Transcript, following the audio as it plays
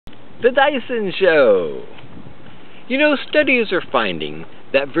The Dyson Show. You know, studies are finding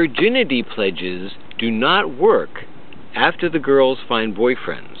that virginity pledges do not work after the girls find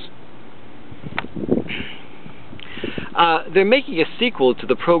boyfriends. They're making a sequel to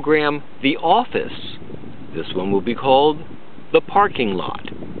the program The Office. This one will be called The Parking Lot.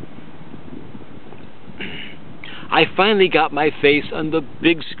 I finally got my face on the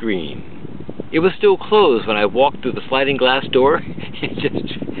big screen. It was still closed when I walked through the sliding glass door. It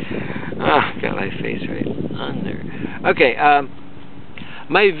just... got my face right on there. Okay,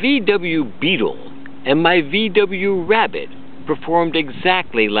 my VW Beetle and my VW Rabbit performed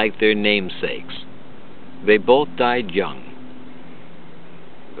exactly like their namesakes. They both died young.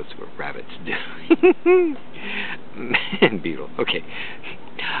 That's what rabbits do. Beetle. Okay.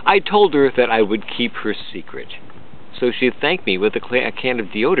 I told her that I would keep her secret. So she thanked me with a can of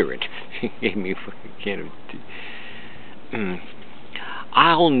deodorant. She gave me a can of...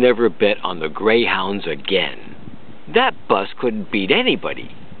 I'll never bet on the Greyhounds again. That bus couldn't beat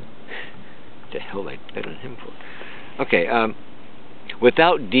anybody. The hell I bet on him for? Okay,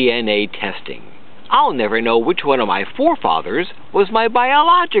 without DNA testing, I'll never know which one of my forefathers was my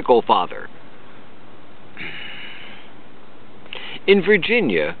biological father. In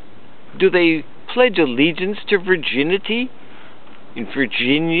Virginia, do they pledge allegiance to virginity? In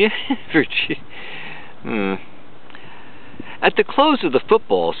Virginia? At the close of the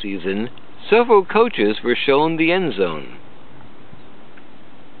football season, several coaches were shown the end zone.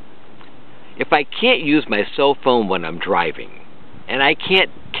 If I can't use my cell phone when I'm driving, and I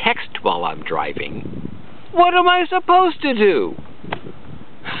can't text while I'm driving, what am I supposed to do?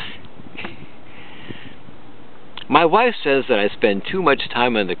 My wife says that I spend too much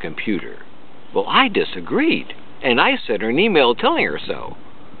time on the computer. Well, I disagreed, and I sent her an email telling her so.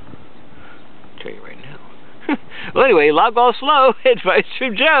 I'll tell you right now. Well, anyway, log off slow. Advice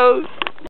from Joe.